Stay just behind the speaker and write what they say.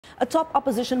A top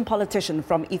opposition politician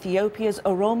from Ethiopia's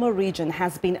Oromo region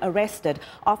has been arrested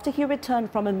after he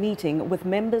returned from a meeting with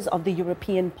members of the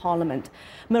European Parliament.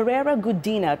 Merera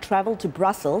Gudina traveled to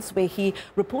Brussels, where he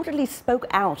reportedly spoke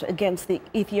out against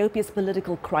Ethiopia's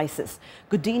political crisis.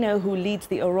 Gudina, who leads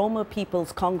the Oromo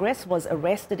People's Congress, was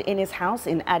arrested in his house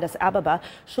in Addis Ababa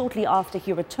shortly after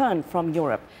he returned from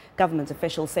Europe. Government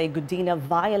officials say Gudina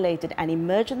violated an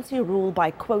emergency rule by,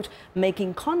 quote,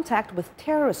 making contact with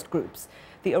terrorist groups.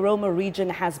 The Oromo region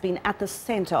has been at the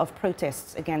center of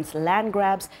protests against land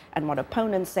grabs and what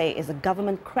opponents say is a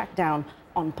government crackdown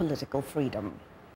on political freedom.